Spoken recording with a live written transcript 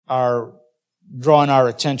are drawing our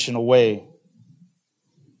attention away.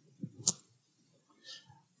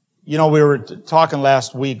 You know, we were talking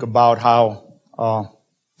last week about how,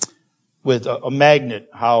 with a magnet,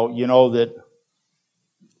 how, you know, that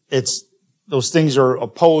those things are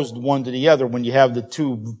opposed one to the other. When you have the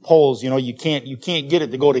two poles, you know, you can't get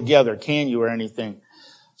it to go together, can you, or anything?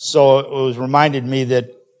 So it was reminded me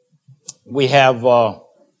that we have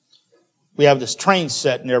this train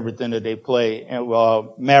set and everything that they play, and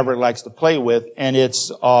Maverick likes to play with, and it's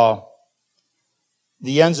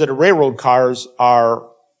the ends of the railroad cars are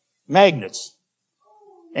magnets.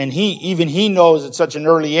 And he knows at such an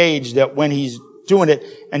early age that when he's doing it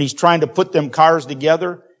and he's trying to put them cars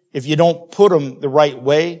together, if you don't put them the right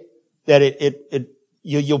way, that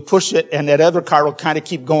you'll push it and that other car will kind of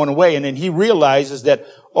keep going away. And then he realizes that,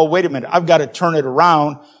 oh, wait a minute, I've got to turn it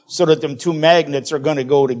around so that them two magnets are going to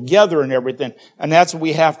go together and everything. And that's what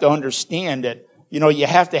we have to understand, that, you know, you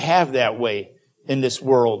have to have that way in this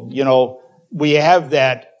world. You know, we have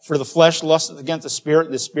that for the flesh lusteth against the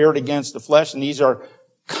spirit against the flesh, and these are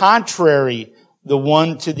contrary the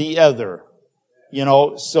one to the other. You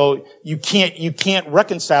know, so you can't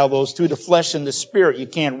reconcile those two, the flesh and the spirit. You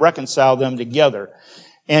can't reconcile them together.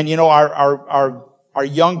 And, you know, our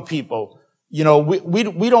young people, you know,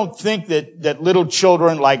 we don't think that little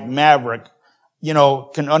children like Maverick, you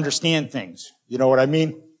know, can understand things. You know what I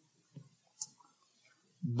mean?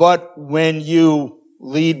 But when you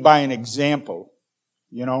lead by an example,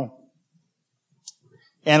 you know.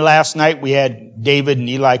 And last night we had David and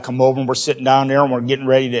Eli come over, and we're sitting down there and we're getting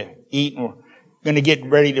ready to eat, and we're going to get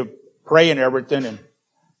ready to pray and everything. And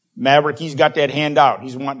Maverick, he's got that hand out.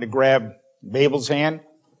 He's wanting to grab Babel's hand,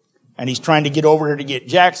 and he's trying to get over here to get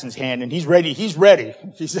Jackson's hand, and he's ready. He's ready.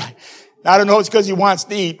 I don't know if it's because he wants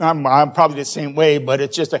to eat. I'm probably the same way, but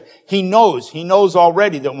it's just he knows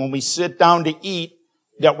already that when we sit down to eat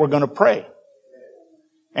that we're going to pray.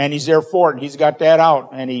 And he's there for it. He's got that out,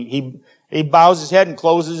 and he bows his head and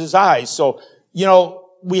closes his eyes. So, you know,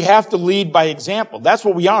 we have to lead by example. That's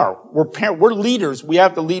what we are. We're leaders. We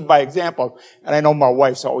have to lead by example. And I know my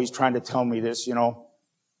wife's always trying to tell me this, you know,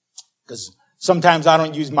 because sometimes I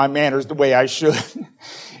don't use my manners the way I should.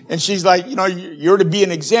 And she's like, you know, you're to be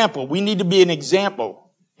an example. We need to be an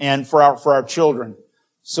example, and for our children.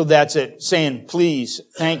 So that's it. Saying please,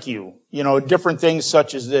 thank you, you know, different things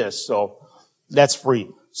such as this. So that's free.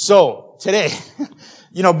 So today,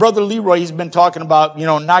 you know, Brother Leroy, he's been talking about, you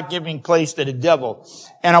know, not giving place to the devil.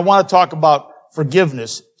 And I want to talk about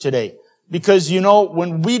forgiveness today. Because, you know,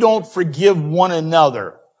 when we don't forgive one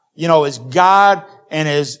another, you know, as God and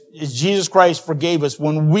as Jesus Christ forgave us,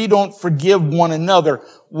 when we don't forgive one another,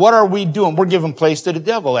 what are we doing? We're giving place to the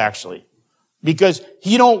devil, actually. Because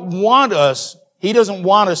he doesn't want us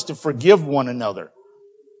to forgive one another.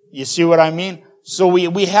 You see what I mean? So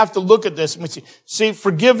we have to look at this. See,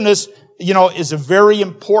 forgiveness, you know, is a very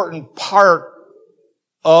important part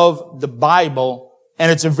of the Bible,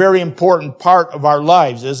 and it's a very important part of our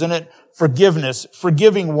lives, isn't it? Forgiveness,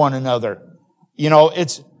 forgiving one another. You know,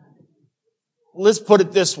 let's put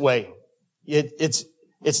it this way.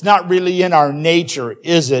 It's not really in our nature,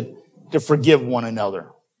 is it, to forgive one another?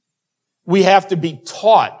 We have to be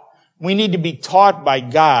taught. We need to be taught by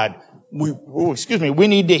God. We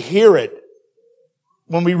need to hear it.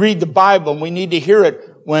 When we read the Bible, we need to hear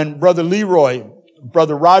it when Brother Leroy,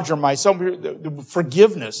 Brother Roger, myself, the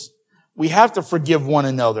forgiveness. We have to forgive one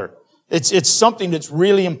another. It's something that's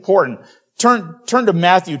really important. Turn to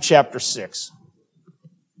Matthew chapter 6.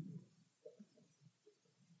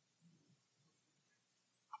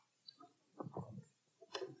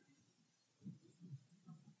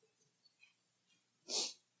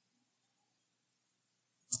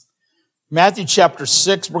 Matthew chapter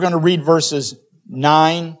 6, we're going to read verses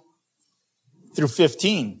 9 through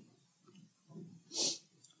 15.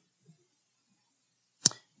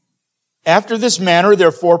 After this manner,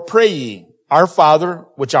 therefore, pray ye, Our Father,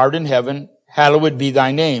 which art in heaven, hallowed be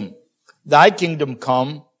thy name. Thy kingdom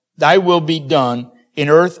come, thy will be done, in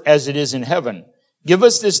earth as it is in heaven. Give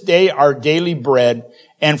us this day our daily bread,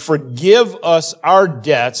 and forgive us our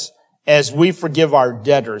debts as we forgive our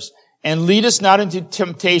debtors. And lead us not into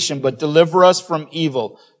temptation, but deliver us from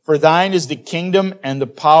evil. For thine is the kingdom and the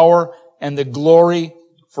power and the glory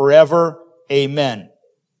forever. Amen.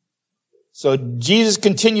 So Jesus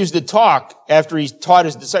continues to talk after he's taught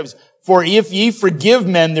his disciples. For if ye forgive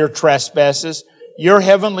men their trespasses, your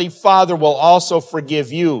heavenly Father will also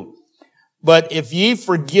forgive you. But if ye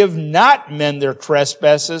forgive not men their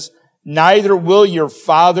trespasses, neither will your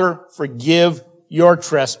Father forgive your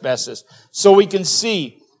trespasses. So we can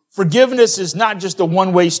see forgiveness is not just a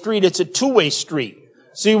one-way street, it's a two-way street.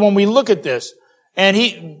 See, when we look at this, And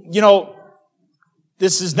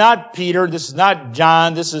this is not Peter, this is not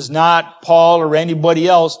John, this is not Paul or anybody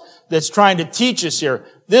else that's trying to teach us here.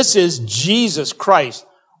 This is Jesus Christ,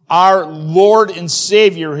 our Lord and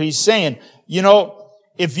Savior. He's saying,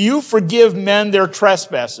 if you forgive men their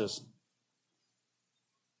trespasses.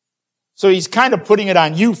 So he's kind of putting it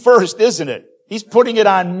on you first, isn't it? He's putting it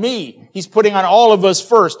on me. He's putting on all of us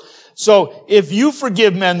first. So if you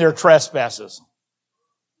forgive men their trespasses,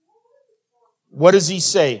 what does he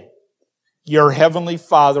say? Your heavenly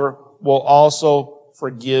Father will also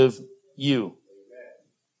forgive you.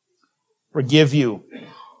 Forgive you.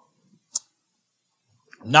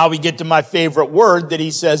 Now we get to my favorite word that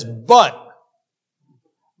he says, but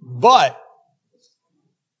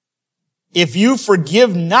if you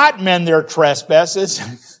forgive not men their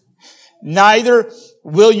trespasses, neither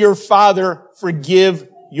will your Father forgive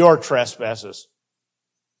your trespasses.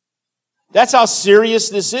 That's how serious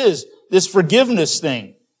this is, this forgiveness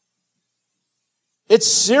thing. It's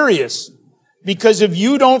serious. Because if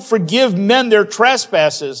you don't forgive men their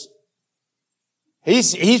trespasses,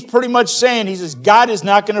 he's pretty much saying, he says, God is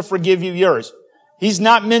not going to forgive you yours. He's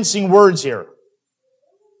not mincing words here.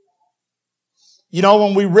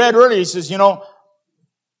 When we read earlier, he says,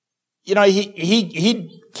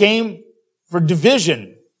 he came for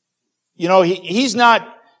division. He's not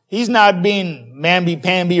being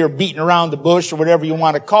mamby-pamby or beating around the bush or whatever you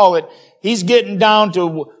want to call it. He's getting down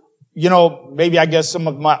to, maybe I guess some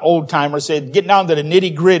of my old timers say, getting down to the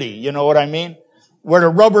nitty-gritty, you know what I mean? Where the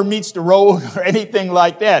rubber meets the road or anything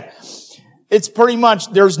like that. It's pretty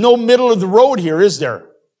much, there's no middle of the road here, is there?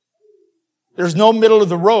 There's no middle of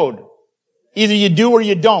the road. Either you do or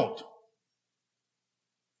you don't.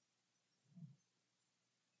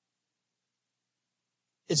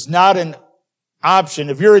 It's not an option.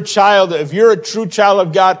 If you're a true child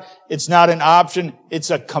of God, it's not an option. It's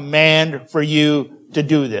a command for you to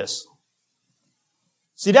do this.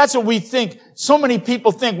 See, that's what we think. So many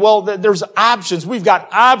people think, well, there's options. We've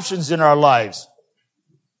got options in our lives.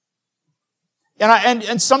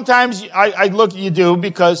 And sometimes I look at you do,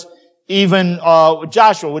 because even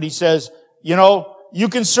Joshua, when he says, you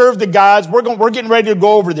can serve the gods. We're getting ready to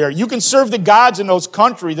go over there. You can serve the gods in those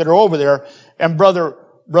countries that are over there. And Brother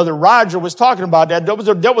Roger was talking about that.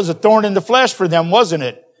 That was a thorn in the flesh for them, wasn't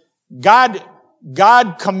it?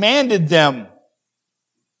 God commanded them.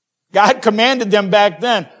 God commanded them back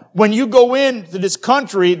then. When you go into this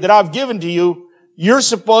country that I've given to you, you're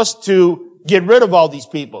supposed to get rid of all these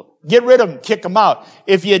people. Get rid of them. Kick them out.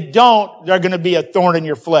 If you don't, they're going to be a thorn in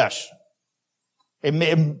your flesh.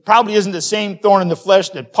 It probably isn't the same thorn in the flesh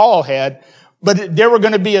that Paul had, but they were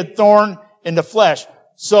going to be a thorn in the flesh.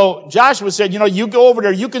 So Joshua said, you go over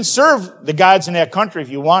there, you can serve the gods in that country if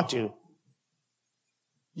you want to.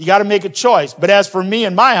 You got to make a choice. But as for me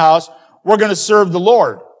and my house, we're going to serve the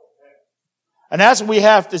Lord. And that's what we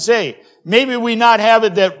have to say. Maybe we not have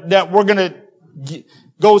it that we're going to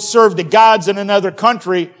go serve the gods in another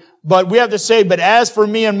country, but we have to say, but as for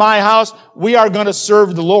me and my house, we are going to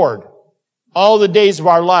serve the Lord all the days of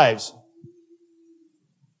our lives.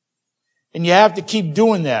 And you have to keep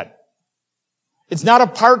doing that. It's not a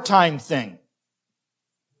part-time thing.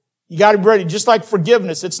 You got to be ready. Just like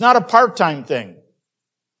forgiveness, it's not a part-time thing.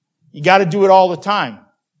 You got to do it all the time.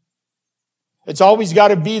 It's always got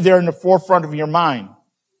to be there in the forefront of your mind.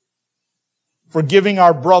 Forgiving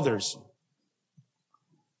our brothers.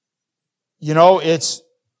 It's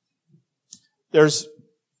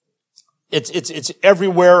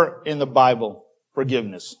everywhere in the Bible.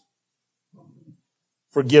 Forgiveness.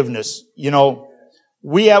 Forgiveness.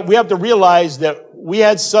 We have to realize that we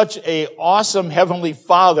had such an awesome Heavenly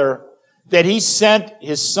Father that He sent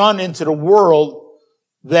His Son into the world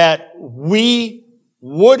that we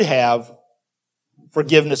would have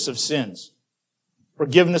forgiveness of sins.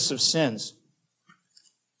 Forgiveness of sins.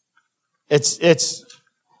 It's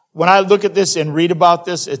when I look at this and read about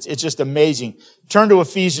this, it's just amazing. Turn to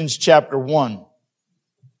Ephesians chapter 1.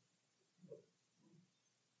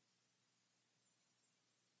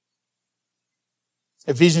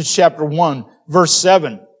 Ephesians chapter 1, verse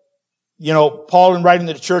 7. Paul, in writing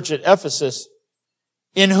to the church at Ephesus,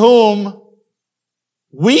 in whom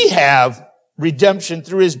we have redemption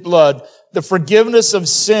through His blood, the forgiveness of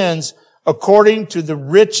sins according to the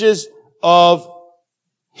riches of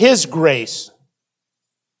His grace.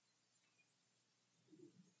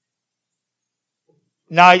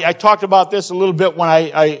 Now, I talked about this a little bit when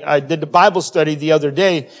I did the Bible study the other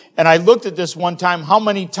day, and I looked at this one time, how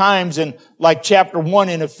many times in like chapter 1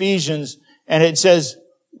 in Ephesians, and it says,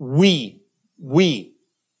 we.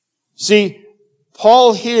 See,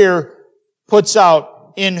 Paul here puts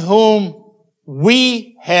out, in whom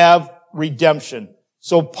we have redemption.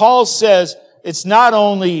 So Paul says it's not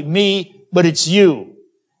only me, but it's you.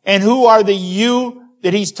 And who are the you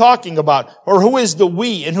that he's talking about? Or who is the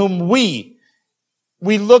we in whom we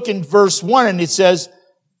look in verse 1 and it says,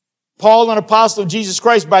 Paul, an apostle of Jesus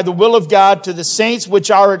Christ, by the will of God, to the saints which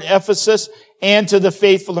are at Ephesus and to the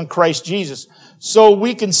faithful in Christ Jesus. So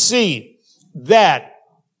we can see that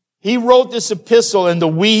he wrote this epistle, and the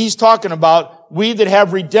we he's talking about, we that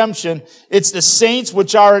have redemption, it's the saints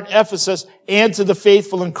which are at Ephesus and to the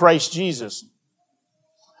faithful in Christ Jesus.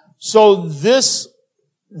 So this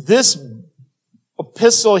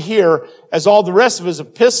epistle here, as all the rest of his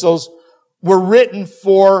epistles, were written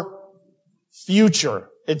for future.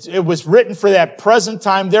 It was written for that present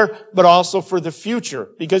time there, but also for the future.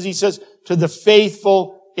 Because he says, to the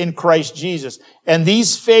faithful in Christ Jesus. And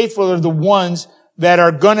these faithful are the ones that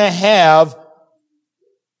are going to have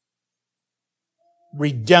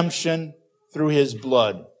redemption through his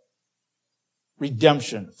blood.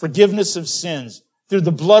 Redemption. Forgiveness of sins through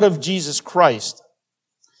the blood of Jesus Christ.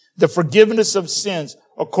 The forgiveness of sins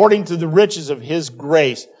according to the riches of his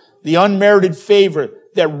grace. The unmerited favor,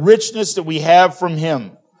 that richness that we have from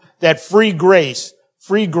him. That free grace,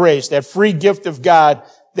 that free gift of God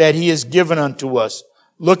that he has given unto us.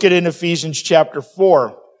 Look at it in Ephesians chapter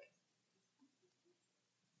 4.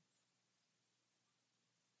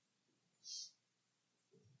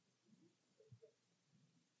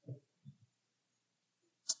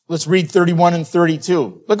 Let's read 31 and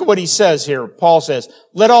 32. Look at what he says here. Paul says,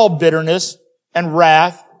 let all bitterness and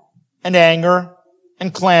wrath and anger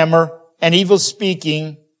and clamor and evil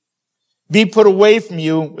speaking be put away from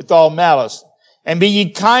you with all malice. And be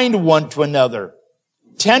ye kind one to another,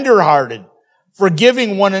 tender-hearted,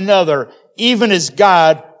 forgiving one another, even as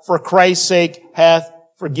God, for Christ's sake, hath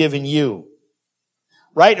forgiven you.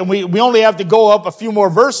 Right? And we only have to go up a few more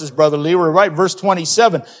verses, Brother Lee. We're right. Verse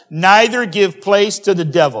 27. Neither give place to the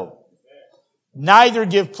devil. Neither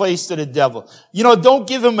give place to the devil. You know, don't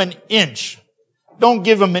give him an inch. Don't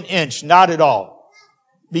give him an inch. Not at all.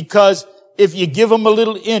 Because if you give him a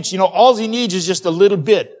little inch, you know, all he needs is just a little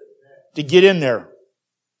bit to get in there.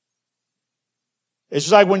 It's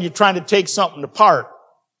just like when you're trying to take something apart.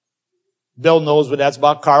 Bill knows what that's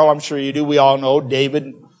about. Carl, I'm sure you do. We all know.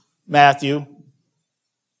 David, Matthew,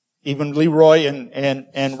 even Leroy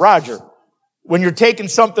and Roger. When you're taking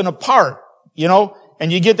something apart, you know,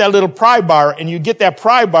 and you get that little pry bar, and you get that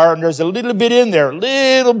pry bar, and there's a little bit in there,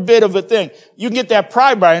 little bit of a thing. You can get that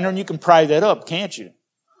pry bar in there, and you can pry that up, can't you?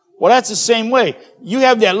 Well, that's the same way. You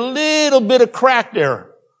have that little bit of crack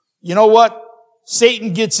there. You know what?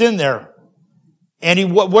 Satan gets in there.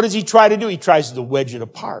 And what does he try to do? He tries to wedge it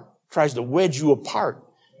apart. Tries to wedge you apart.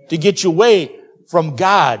 To get you away from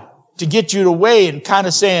God. To get you away and kind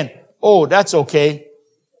of saying, oh, that's okay.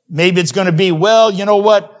 Maybe it's going to be, well, you know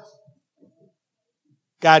what?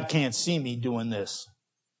 God can't see me doing this.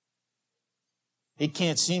 He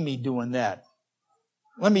can't see me doing that.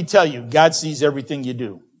 Let me tell you, God sees everything you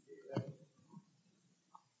do.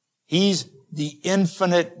 He's the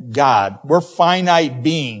infinite God. We're finite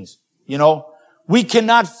beings, you know. We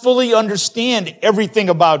cannot fully understand everything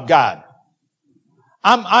about God.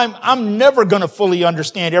 I'm never going to fully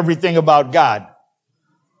understand everything about God.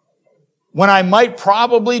 When I might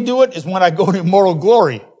probably do it is when I go to moral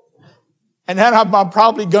glory. And then I'm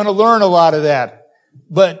probably going to learn a lot of that.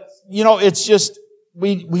 But, you know, it's just,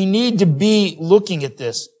 we need to be looking at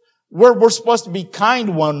this. We're supposed to be kind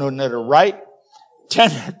to one another, right?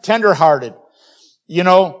 Tender-hearted. You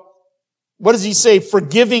know, what does he say?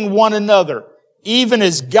 Forgiving one another. Even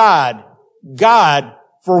as God,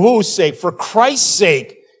 for whose sake? For Christ's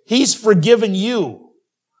sake, he's forgiven you.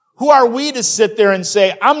 Who are we to sit there and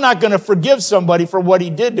say, I'm not going to forgive somebody for what he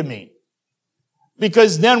did to me?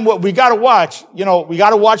 Because then what we got to watch, you know, we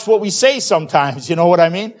got to watch what we say sometimes, you know what I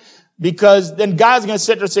mean? Because then God's going to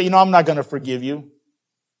sit there and say, you know, I'm not going to forgive you.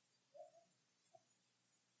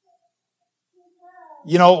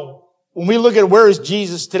 You know, when we look at where is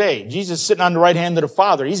Jesus today, Jesus is sitting on the right hand of the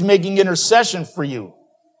Father. He's making intercession for you.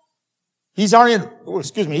 He's our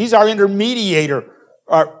intermediator.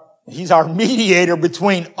 He's our mediator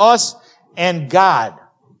between us and God.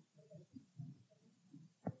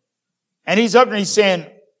 And he's up and he's saying,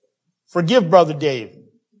 forgive Brother Dave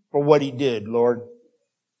for what he did, Lord.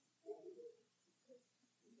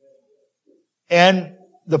 And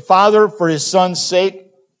the Father, for his Son's sake,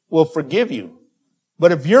 will forgive you.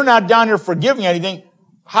 But if you're not down here forgiving anything,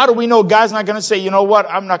 how do we know God's not going to say, you know what,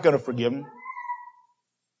 I'm not going to forgive him?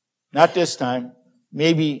 Not this time.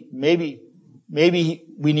 Maybe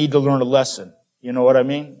we need to learn a lesson. You know what I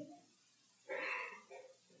mean?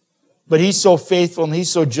 But he's so faithful and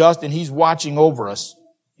he's so just and he's watching over us.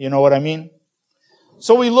 You know what I mean?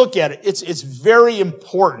 So we look at it. It's very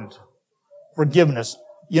important. Forgiveness.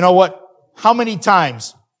 You know what? How many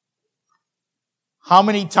times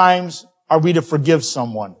are we to forgive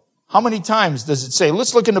someone? How many times does it say?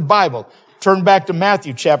 Let's look in the Bible. Turn back to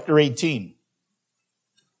Matthew chapter 18.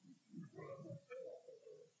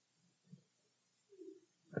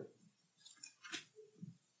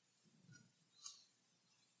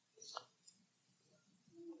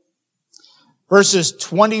 Verses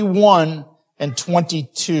 21 and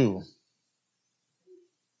 22.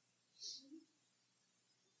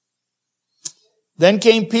 Then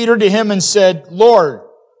came Peter to him and said, Lord,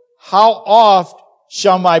 how oft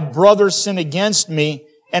shall my brother sin against me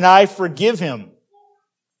and I forgive him?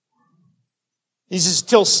 He says,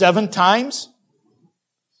 till 7 times?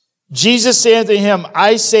 Jesus said unto him,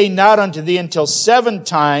 I say not unto thee until 7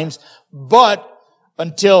 times, but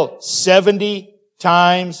until 70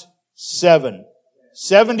 times 7.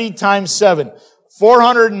 70 times 7.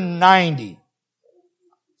 490.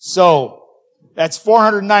 So, that's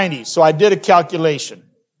 490. So I did a calculation.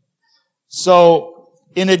 So,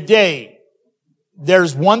 in a day,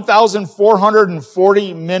 there's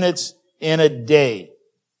 1,440 minutes in a day.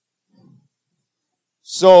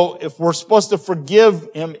 So, if we're supposed to forgive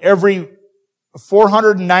him every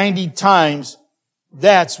 490 times,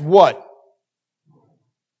 that's what?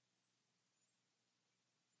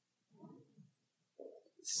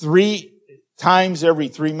 Three times every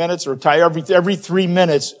 3 minutes, or every 3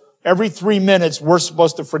 minutes. Every 3 minutes, we're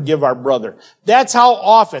supposed to forgive our brother. That's how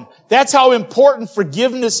often. That's how important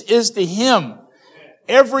forgiveness is to him.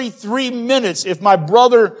 Every 3 minutes, if my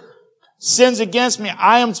brother sins against me,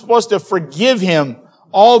 I am supposed to forgive him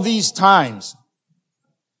all these times.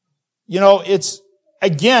 You know, it's,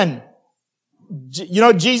 again, you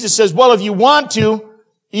know, Jesus says, well, if you want to,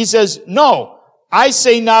 he says, no, I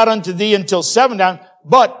say not unto thee until 7 times,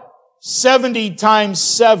 but 70 times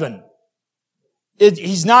 7.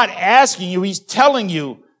 He's not asking you, he's telling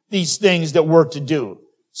you these things that we're to do.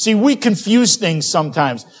 See, we confuse things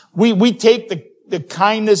sometimes. We take the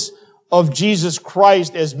kindness of Jesus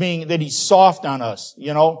Christ as being that he's soft on us,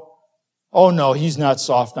 you know. Oh no, he's not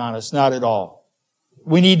soft on us, not at all.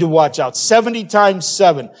 We need to watch out. 70 times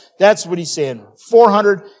 7, that's what he's saying.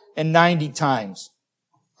 490 times.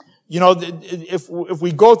 You know, if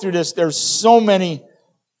we go through this, there's so many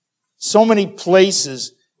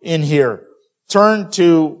places in here. Turn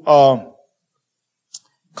to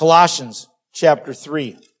Colossians chapter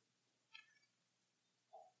 3.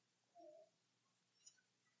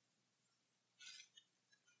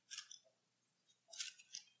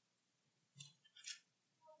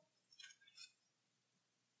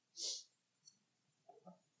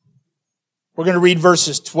 We're going to read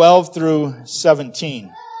verses 12 through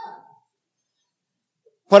 17.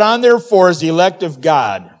 Put on therefore as the elect of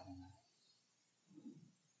God,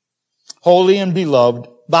 holy and beloved,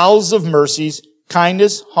 bowels of mercies,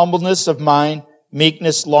 kindness, humbleness of mind,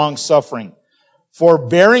 meekness, long-suffering,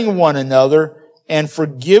 forbearing one another and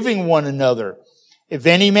forgiving one another. If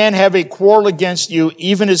any man have a quarrel against you,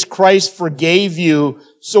 even as Christ forgave you,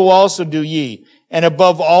 so also do ye. And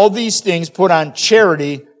above all these things put on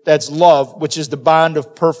charity, that's love, which is the bond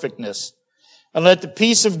of perfectness. And let the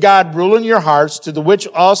peace of God rule in your hearts, to the which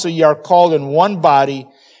also ye are called in one body,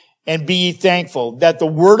 and be ye thankful, that the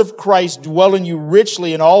word of Christ dwell in you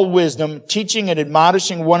richly in all wisdom, teaching and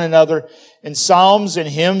admonishing one another in psalms and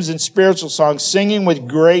hymns and spiritual songs, singing with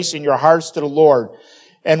grace in your hearts to the Lord.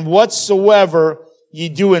 And whatsoever ye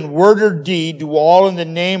do in word or deed, do all in the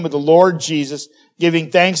name of the Lord Jesus, giving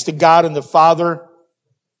thanks to God and the Father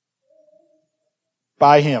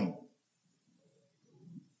by him.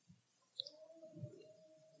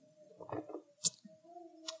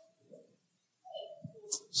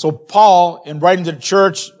 So Paul, in writing to the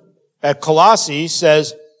church at Colossae,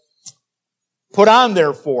 says, put on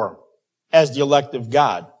therefore as the elect of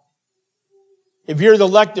God. If you're the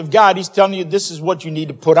elect of God, he's telling you this is what you need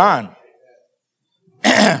to put on.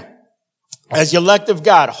 As the elect of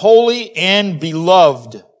God, holy and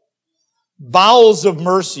beloved, bowels of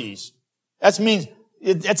mercies. That means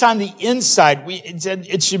it's on the inside.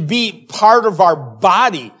 It should be part of our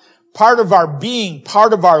body, part of our being,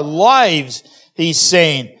 part of our lives. He's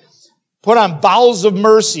saying, put on bowels of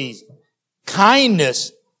mercy,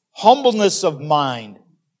 kindness, humbleness of mind,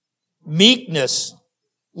 meekness,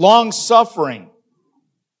 long-suffering,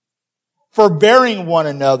 forbearing one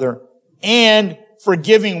another, and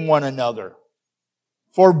forgiving one another.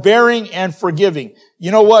 Forbearing and forgiving.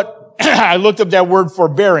 You know what? I looked up that word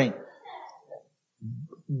forbearing.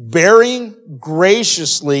 Bearing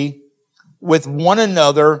graciously with one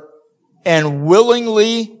another and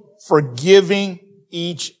willingly forgiving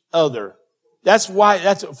each other. That's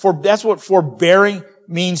what forbearing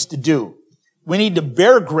means to do. We need to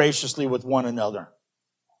bear graciously with one another.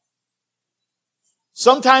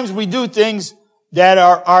 Sometimes we do things that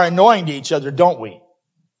are annoying to each other, don't we?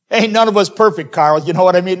 Ain't none of us perfect, Carl. You know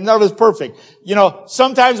what I mean? None of us perfect.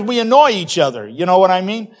 Sometimes we annoy each other. You know what I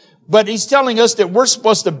mean? But he's telling us that we're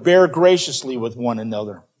supposed to bear graciously with one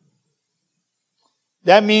another.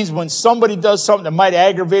 That means when somebody does something that might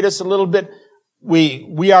aggravate us a little bit,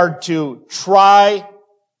 we are to try.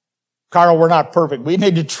 Carl, we're not perfect. We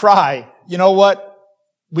need to try. You know what?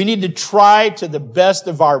 We need to try to the best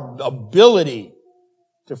of our ability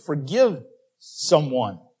to forgive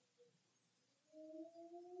someone.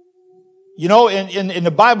 In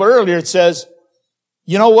the Bible earlier it says,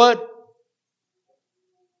 you know what?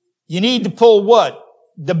 You need to pull what?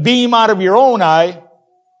 The beam out of your own eye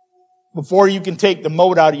before you can take the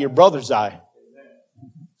mote out of your brother's eye.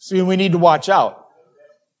 See, we need to watch out.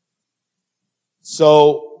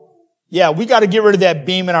 So, yeah, we got to get rid of that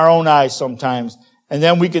beam in our own eye sometimes. And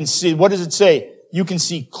then we can see, what does it say? You can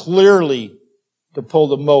see clearly to pull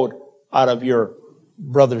the mote out of your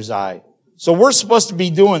brother's eye. So we're supposed to be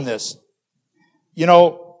doing this.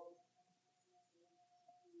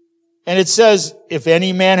 And it says, if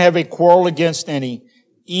any man have a quarrel against any,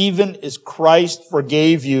 even as Christ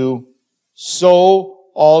forgave you, so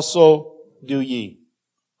also do ye.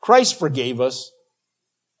 Christ forgave us.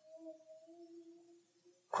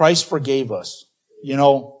 Christ forgave us,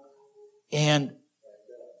 and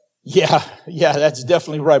yeah, that's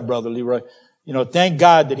definitely right, Brother Leroy. Thank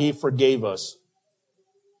God that He forgave us.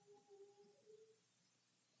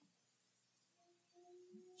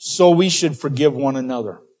 So we should forgive one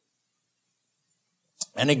another.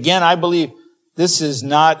 And again, I believe He's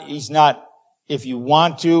not, if you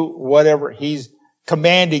want to, whatever, He's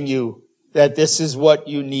commanding you that this is what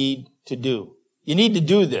you need to do. You need to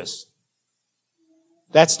do this.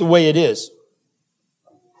 That's the way it is.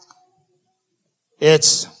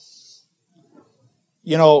 It's,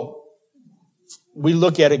 we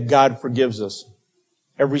look at it, God forgives us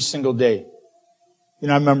every single day. I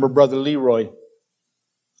remember Brother Leroy.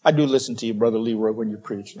 I do listen to you, Brother Leroy, when you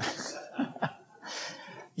preach.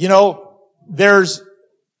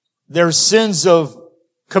 There's sins of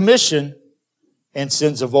commission and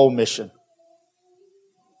sins of omission.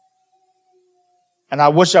 And I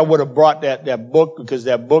wish I would have brought that book, because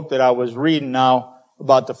that book that I was reading now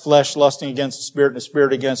about the flesh lusting against the spirit and the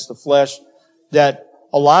spirit against the flesh, that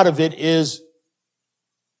a lot of it is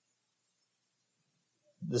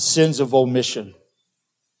the sins of omission.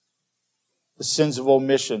 The sins of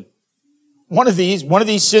omission. One of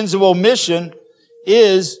these sins of omission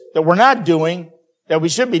is, that we're not doing, that we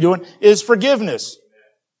should be doing, is forgiveness.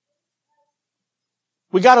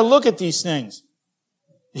 We got to look at these things.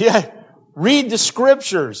 Yeah. Read the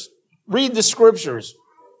Scriptures. Read the Scriptures.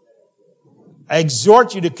 I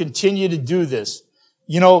exhort you to continue to do this.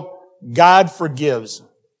 God forgives.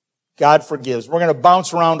 God forgives. We're going to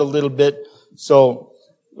bounce around a little bit, so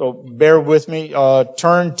bear with me.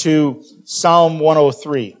 Turn to Psalm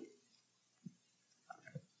 103.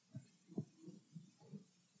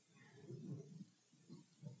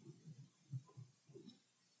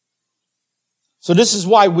 So this is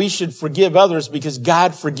why we should forgive others, because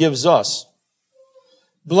God forgives us.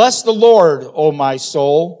 Bless the Lord, O my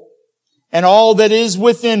soul, and all that is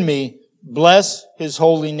within me, bless His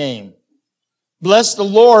holy name. Bless the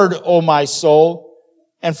Lord, O my soul,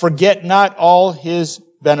 and forget not all His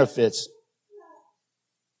benefits,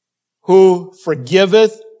 who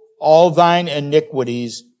forgiveth all thine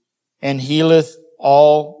iniquities and healeth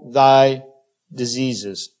all thy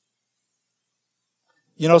diseases.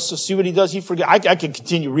 So see what He does? He forget. I can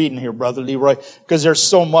continue reading here, Brother Leroy, because there's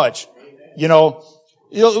so much.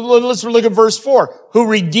 Let's look at verse 4. Who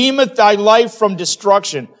redeemeth thy life from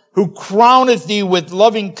destruction, who crowneth thee with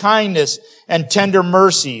loving kindness and tender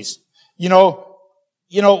mercies. We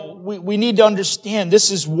need to understand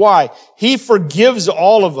this is why. He forgives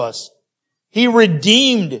all of us. He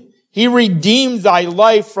redeemed thy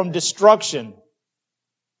life from destruction.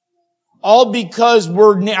 All because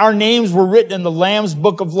our names were written in the Lamb's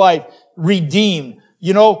book of life. Redeemed.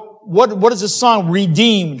 What is the song?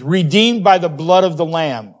 Redeemed. Redeemed by the blood of the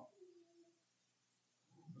Lamb.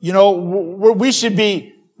 We should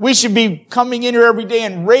be coming in here every day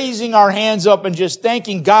and raising our hands up and just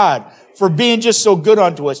thanking God for being just so good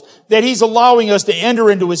unto us, that He's allowing us to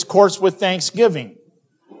enter into His courts with thanksgiving.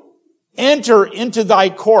 Enter into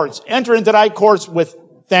thy courts. Enter into thy courts with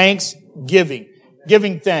thanksgiving.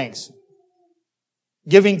 Giving thanks.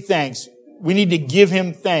 Giving thanks. We need to give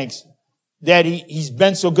Him thanks that He's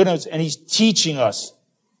been so good to us and He's teaching us.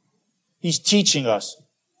 He's teaching us.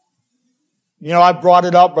 You know, I brought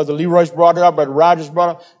it up, Brother Leroy's brought it up, Brother Rogers brought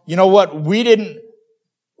it up. You know what? We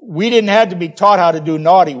didn't have to be taught how to do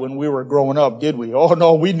naughty when we were growing up, did we? Oh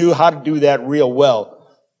no, we knew how to do that real well.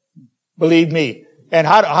 Believe me. And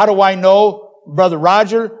how do I know Brother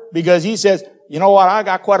Roger? Because he says, you know what, I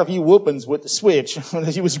got quite a few whoopings with the switch when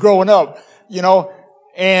he was growing up, you know,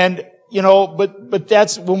 and, you know, but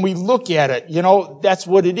that's when we look at it, you know, that's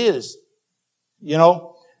what it is. You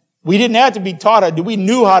know, we didn't have to be taught, we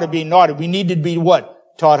knew how to be naughty. We needed to be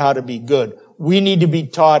what? Taught how to be good. We need to be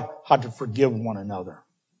taught how to forgive one another.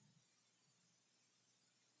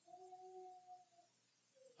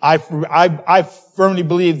 I firmly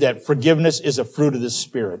believe that forgiveness is a fruit of the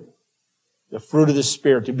Spirit. The fruit of the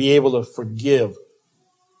Spirit, to be able to forgive.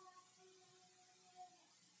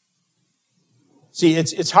 See,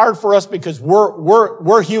 it's hard for us because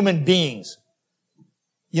we're human beings.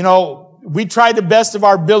 You know, we try the best of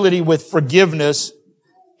our ability with forgiveness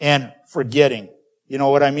and forgetting. You know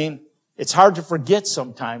what I mean? It's hard to forget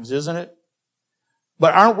sometimes, isn't it?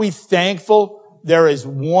 But aren't we thankful there is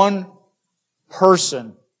one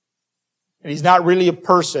person, and he's not really a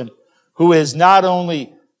person, who has not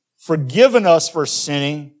only forgiven us for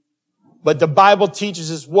sinning, but the Bible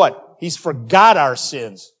teaches us what? He's forgot our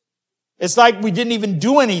sins. It's like we didn't even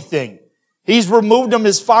do anything. He's removed them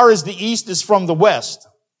as far as the east is from the west.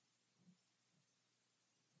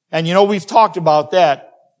 And you know, we've talked about that.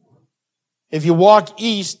 If you walk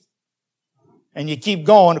east and you keep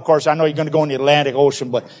going, of course, I know you're going to go in the Atlantic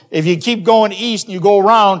Ocean, but if you keep going east and you go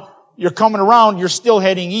around, you're coming around, you're still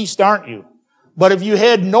heading east, aren't you? But if you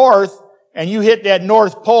head north and you hit that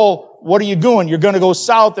North Pole, what are you doing? You're going to go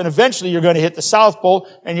south, and eventually you're going to hit the South Pole,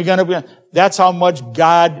 and you're going to be, that's how much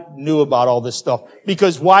God knew about all this stuff.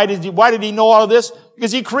 Because why did he know all of this?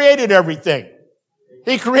 Because he created everything.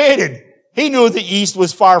 He knew the east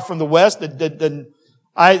was far from the west. I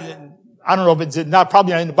don't know if it's not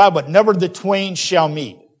probably not in the Bible, but never the twain shall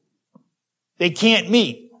meet. They can't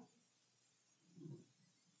meet.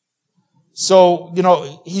 So, you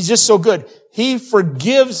know, he's just so good. He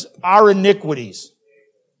forgives our iniquities.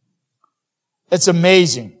 It's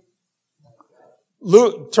amazing.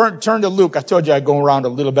 Luke, turn to Luke. I told you I'd go around a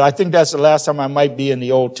little bit. I think that's the last time I might be in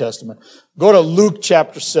the Old Testament. Go to Luke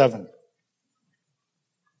chapter 7.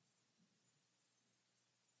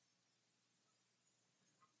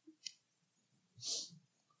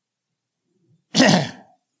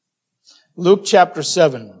 Luke chapter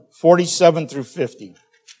 7, 47 through 50.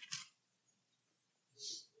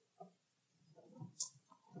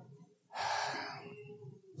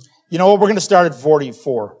 You know what? We're going to start at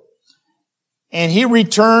 44. And he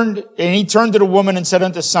turned to the woman and said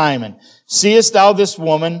unto Simon, Seest thou this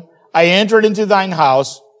woman? I entered into thine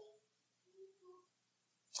house.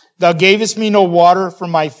 Thou gavest me no water for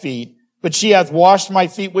my feet, but she hath washed my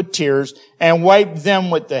feet with tears and wiped them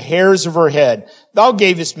with the hairs of her head. Thou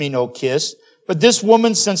gavest me no kiss, but this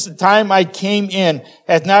woman since the time I came in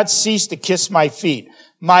hath not ceased to kiss my feet.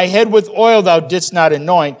 My head with oil thou didst not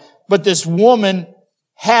anoint, but this woman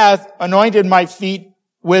hath anointed my feet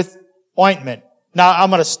with ointment. Now,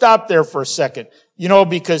 I'm going to stop there for a second. You know,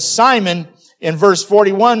 because Simon, in verse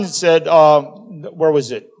 41 said, where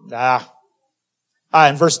was it?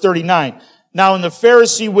 In verse 39. Now, when the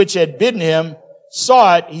Pharisee which had bidden him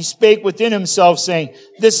saw it, he spake within himself, saying,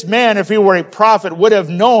 This man, if he were a prophet, would have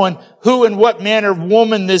known who and what manner of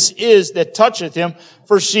woman this is that toucheth him,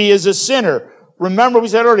 for she is a sinner. Remember, we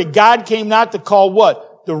said earlier, God came not to call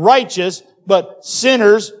what? The righteous, but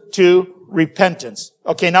sinners to repentance.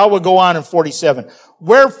 Okay, now we'll go on in 47.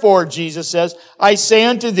 Wherefore, Jesus says, I say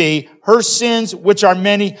unto thee, her sins, which are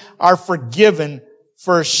many, are forgiven,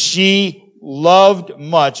 for she loved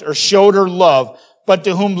much, or showed her love. But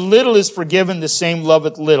to whom little is forgiven, the same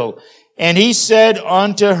loveth little. And he said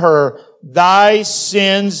unto her, Thy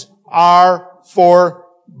sins are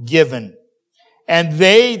forgiven. And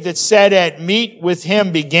they that sat at meat with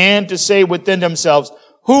him began to say within themselves,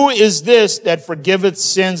 Who is this that forgiveth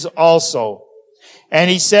sins also? And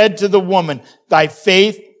he said to the woman, Thy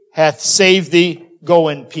faith hath saved thee, go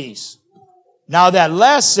in peace. Now that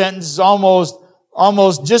last sentence is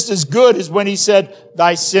almost just as good as when he said,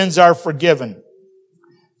 Thy sins are forgiven.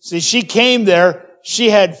 See, she came there, she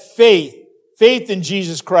had faith in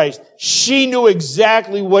Jesus Christ. She knew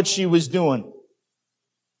exactly what she was doing.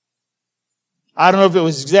 I don't know if it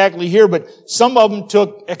was exactly here, but some of them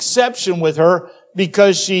took exception with her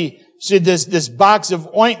because she did this box of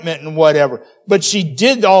ointment and whatever. But she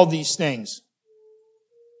did all these things.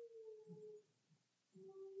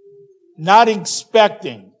 Not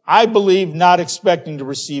expecting to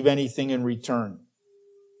receive anything in return.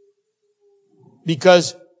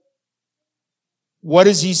 Because What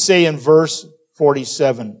does he say in verse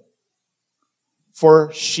 47?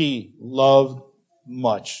 For she loved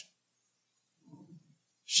much.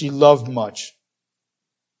 She loved much.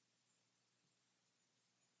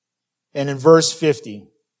 And in verse 50,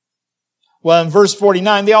 well, in verse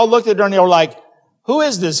 49, they all looked at her and they were like, who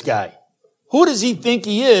is this guy? Who does he think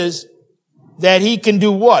he is that he can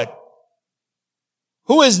do what?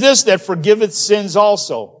 Who is this that forgiveth sins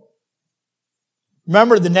also?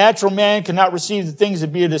 Remember, the natural man cannot receive the things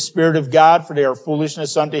that be of the Spirit of God, for they are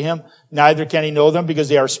foolishness unto him. Neither can he know them because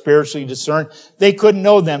they are spiritually discerned. They couldn't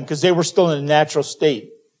know them because they were still in a natural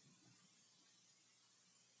state.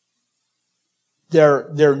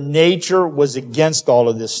 Their nature was against all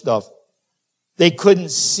of this stuff. They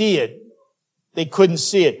couldn't see it. They couldn't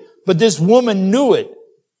see it. But this woman knew it.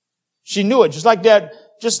 She knew it. Just like that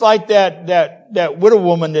widow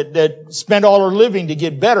woman that spent all her living to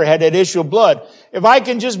get better, had that issue of blood. If I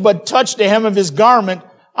can just but touch the hem of his garment,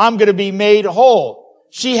 I'm going to be made whole.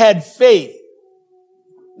 She had faith.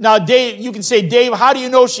 Now, Dave, you can say, Dave, how do you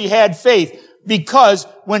know she had faith? Because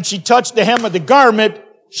when she touched the hem of the garment,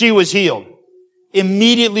 she was healed.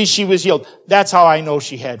 Immediately she was healed. That's how I know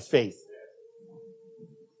she had faith.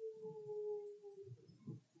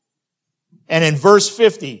 And in verse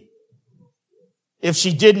 50, if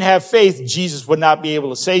she didn't have faith, Jesus would not be able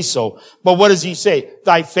to say so. But what does he say?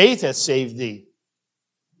 Thy faith hath saved thee.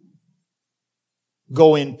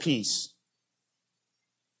 Go in peace.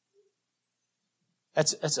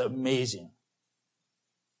 That's amazing.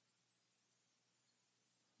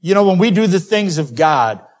 You know, when we do the things of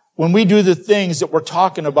God, when we do the things that we're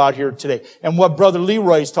talking about here today, and what Brother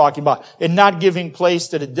Leroy is talking about, and not giving place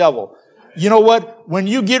to the devil, you know what? When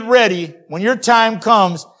you get ready, when your time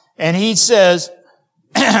comes, and he says,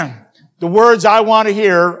 the words I want to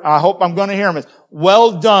hear, I hope I'm going to hear them, is,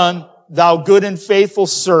 well done, thou good and faithful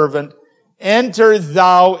servant. Enter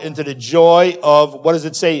thou into the joy of, what does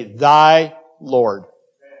it say? Thy Lord.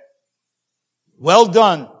 Well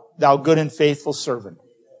done, thou good and faithful servant.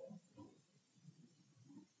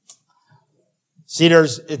 See,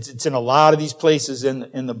 it's in a lot of these places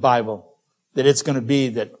in the Bible that it's going to be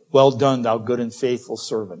that, well done, thou good and faithful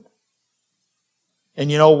servant.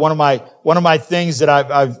 And you know, one of my things that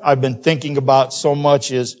I've been thinking about so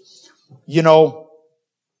much is, you know,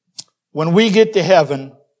 when we get to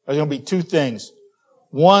heaven, there's going to be two things.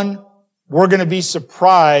 One, we're going to be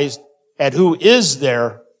surprised at who is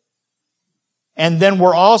there. And then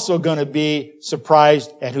we're also going to be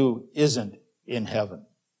surprised at who isn't in heaven.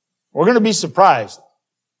 We're going to be surprised.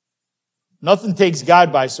 Nothing takes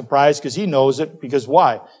God by surprise because He knows it. Because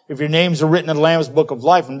why? If your names are written in the Lamb's Book of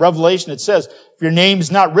Life, in Revelation it says, if your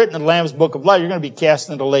name's not written in the Lamb's Book of Life, you're going to be cast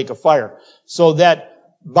into the lake of fire. So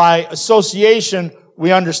that by association,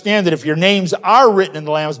 we understand that if your names are written in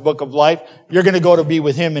the Lamb's Book of Life, you're going to go to be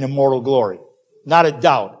with Him in immortal glory. Not a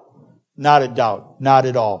doubt. Not a doubt. Not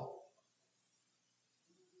at all.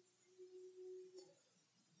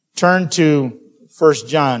 Turn to 1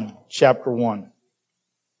 John chapter 1.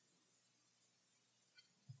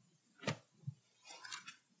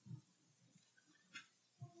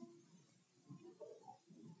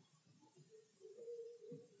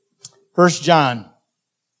 First John.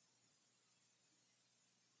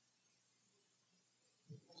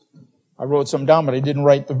 I wrote some down, but I didn't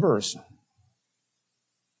write the verse.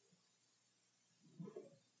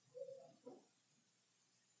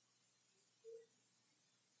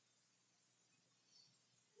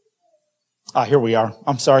 Here we are.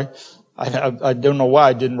 I'm sorry. I don't know why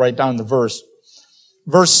I didn't write down the verse.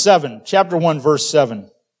 Verse 7, chapter 1, verse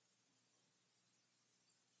 7.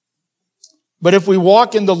 But if we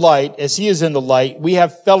walk in the light, as He is in the light, we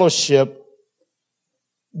have fellowship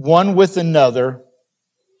one with another,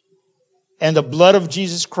 and the blood of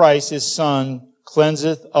Jesus Christ, His Son,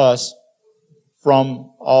 cleanseth us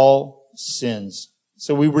from all sins.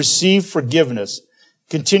 So we receive forgiveness.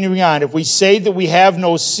 Continuing on, if we say that we have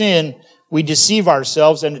no sin, we deceive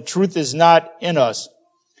ourselves, and the truth is not in us.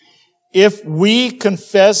 If we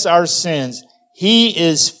confess our sins, He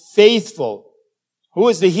is faithful. Who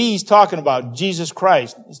is the He he's talking about? Jesus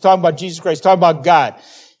Christ. He's talking about Jesus Christ. He's talking about God.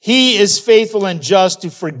 He is faithful and just to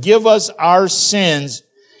forgive us our sins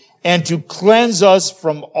and to cleanse us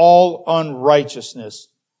from all unrighteousness.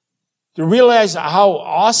 To realize how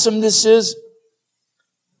awesome this is.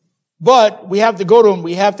 But we have to go to Him.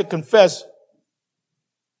 We have to confess.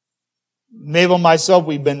 Mabel and myself,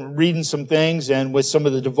 we've been reading some things and with some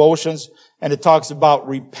of the devotions, and it talks about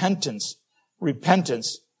repentance.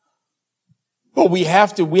 Repentance. But we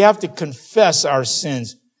have to confess our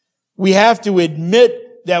sins. We have to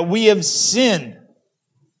admit that we have sinned.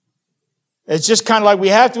 It's just kind of like we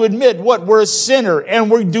have to admit what? We're a sinner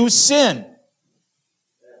and we do sin.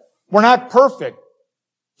 We're not perfect.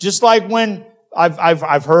 Just like when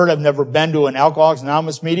I've heard, I've never been to an Alcoholics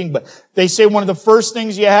Anonymous meeting, but they say one of the first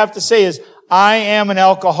things you have to say is, I am an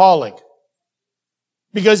alcoholic.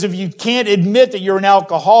 Because if you can't admit that you're an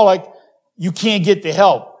alcoholic, you can't get the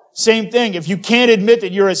help. Same thing. If you can't admit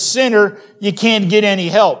that you're a sinner, you can't get any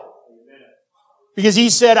help. Because he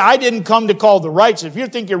said, I didn't come to call the righteous. If you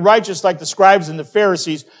think you're righteous like the scribes and the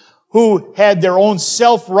Pharisees who had their own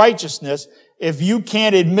self-righteousness, if you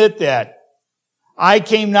can't admit that, I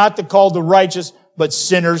came not to call the righteous, but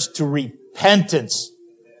sinners to repentance.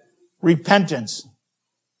 Repentance.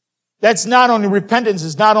 That's not only repentance,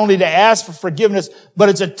 it's not only to ask for forgiveness, but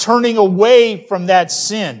it's a turning away from that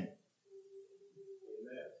sin.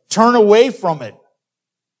 Turn away from it.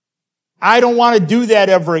 I don't want to do that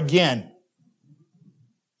ever again.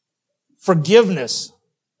 Forgiveness.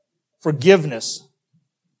 Forgiveness.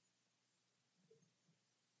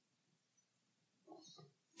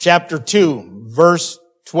 Chapter 2, verse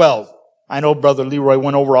 12. I know Brother Leroy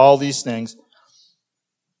went over all these things.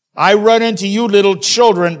 I write unto you, little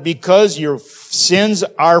children, because your sins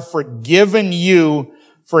are forgiven you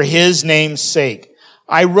for His name's sake.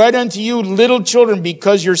 I write unto you, little children,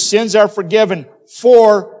 because your sins are forgiven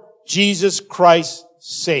for Jesus Christ's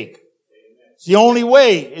sake. It's the only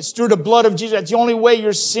way. It's through the blood of Jesus. That's the only way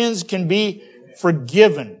your sins can be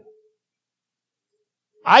forgiven.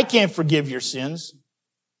 I can't forgive your sins.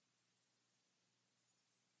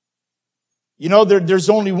 You know, there's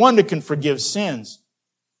only one that can forgive sins.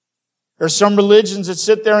 There's some religions that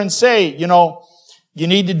sit there and say, you know, you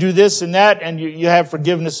need to do this and that, and you have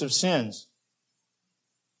forgiveness of sins.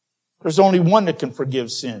 There's only one that can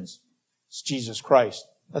forgive sins. It's Jesus Christ.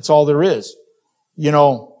 That's all there is. You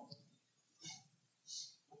know,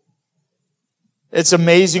 it's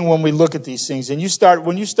amazing when we look at these things. And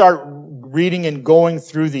when you start reading and going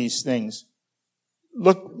through these things,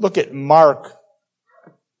 look at Mark.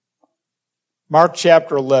 Mark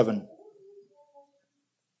chapter 11.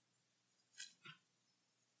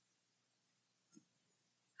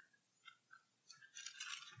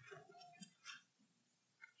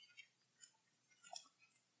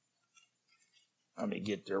 Let me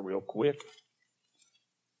get there real quick.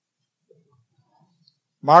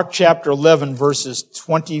 Mark chapter 11, verses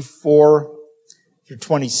 24 through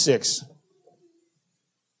 26.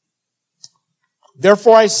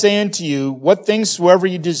 Therefore I say unto you, what things soever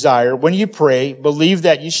you desire, when you pray, believe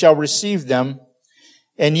that ye shall receive them,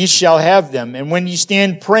 and ye shall have them. And when ye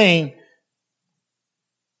stand praying,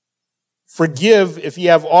 forgive if ye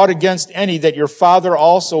have aught against any, that your Father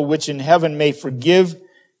also which in heaven may forgive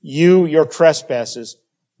you your trespasses.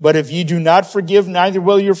 But if ye do not forgive, neither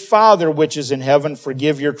will your Father which is in heaven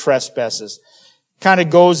forgive your trespasses. Kind of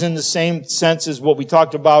goes in the same sense as what we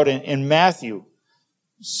talked about in Matthew.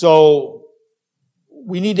 So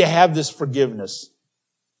we need to have this forgiveness.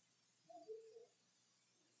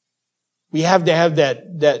 We have to have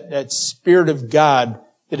that Spirit of God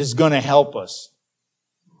that is going to help us.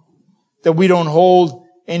 That we don't hold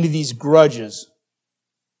any of these grudges.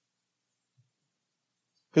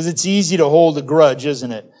 Because it's easy to hold a grudge,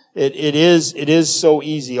 isn't it? It is so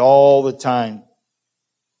easy all the time.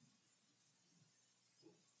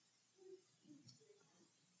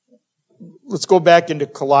 Let's go back into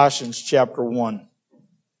Colossians chapter 1.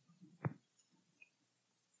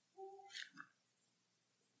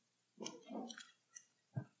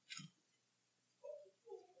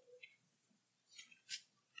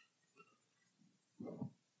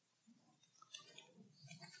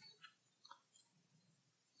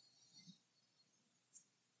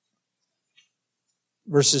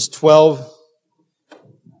 Verses 12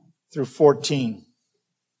 through 14.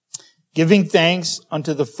 Giving thanks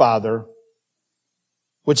unto the Father,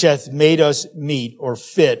 which hath made us meet or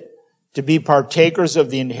fit to be partakers of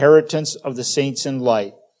the inheritance of the saints in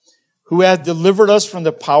light, who hath delivered us from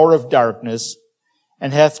the power of darkness,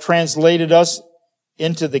 and hath translated us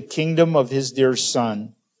into the kingdom of His dear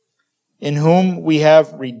Son, in whom we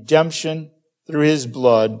have redemption through His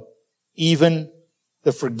blood, even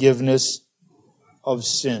the forgiveness of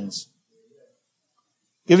sins.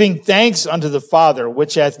 Giving thanks unto the Father,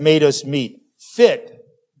 which hath made us meet. Fit.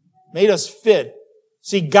 Made us fit.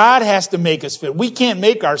 See, God has to make us fit. We can't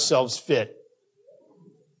make ourselves fit.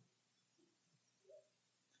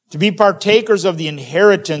 To be partakers of the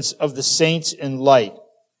inheritance of the saints in light.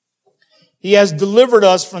 He has delivered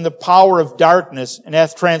us from the power of darkness and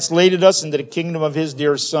hath translated us into the kingdom of His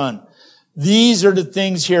dear Son. These are the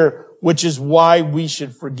things here, which is why we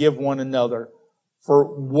should forgive one another for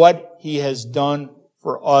what He has done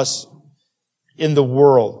for us in the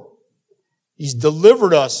world. He's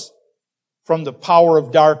delivered us from the power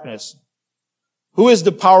of darkness. Who is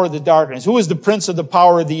the power of the darkness? Who is the prince of the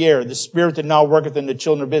power of the air? The spirit that now worketh in the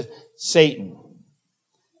children of Israel. Satan.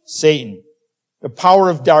 Satan. The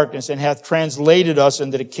power of darkness, and hath translated us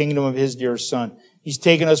into the kingdom of his dear Son. He's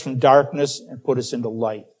taken us from darkness and put us into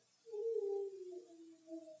light.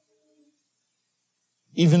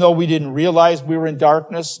 Even though we didn't realize we were in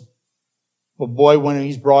darkness, but boy, when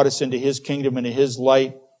He's brought us into His kingdom, into His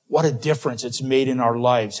light, what a difference it's made in our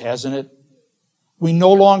lives, hasn't it? We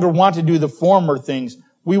no longer want to do the former things.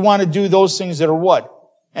 We want to do those things that are what?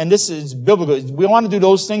 And this is biblical. We want to do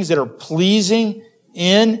those things that are pleasing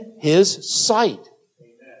in His sight.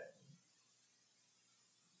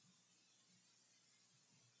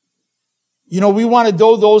 You know, we want to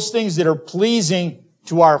do those things that are pleasing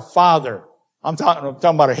to our Father. I'm talking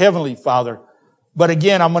about our Heavenly Father. But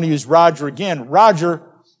again, I'm going to use Roger again. Roger,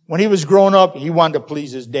 when he was growing up, he wanted to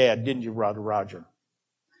please his dad, didn't you, Roger?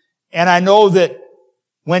 And I know that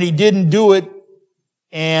when he didn't do it,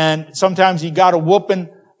 and sometimes he got a whooping,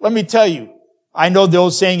 let me tell you, I know the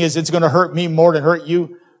old saying is it's going to hurt me more than hurt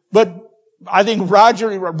you, but I think Roger,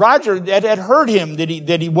 that had hurt him that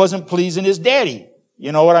he wasn't pleasing his daddy.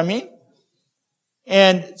 You know what I mean?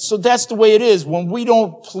 And so that's the way it is when we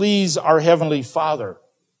don't please our Heavenly Father.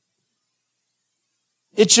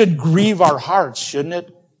 It should grieve our hearts, shouldn't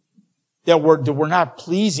it? That we're not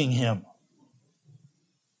pleasing Him.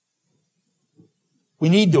 We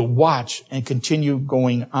need to watch and continue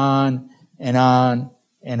going on and on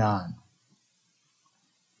and on.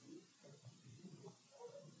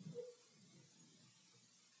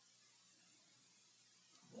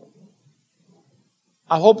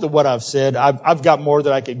 I hope that what I've said, I've got more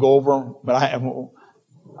that I could go over, but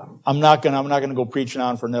I'm not going to go preaching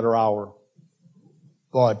on for another hour.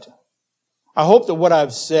 But I hope that what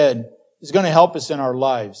I've said is going to help us in our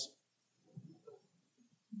lives,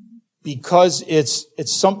 because it's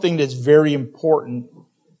something that's very important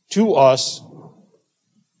to us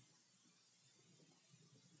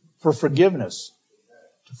for forgiveness,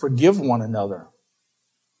 to forgive one another.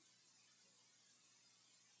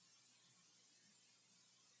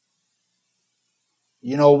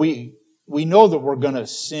 You know, we know that we're going to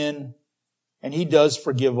sin, and He does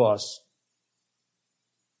forgive us.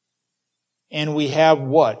 And we have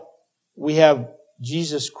what? We have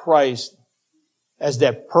Jesus Christ as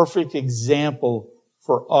that perfect example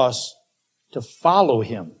for us to follow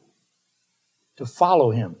Him. To follow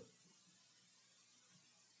Him.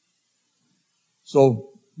 So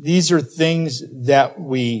these are things that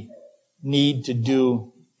we need to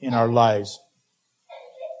do in our lives.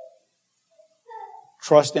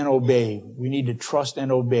 Trust and obey. We need to trust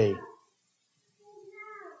and obey.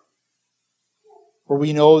 For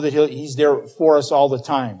we know that He's there for us all the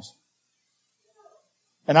times.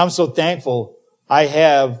 And I'm so thankful I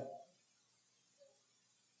have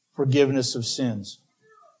forgiveness of sins.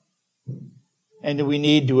 And we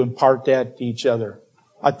need to impart that to each other.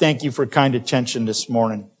 I thank you for kind attention this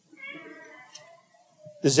morning.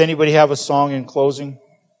 Does anybody have a song in closing?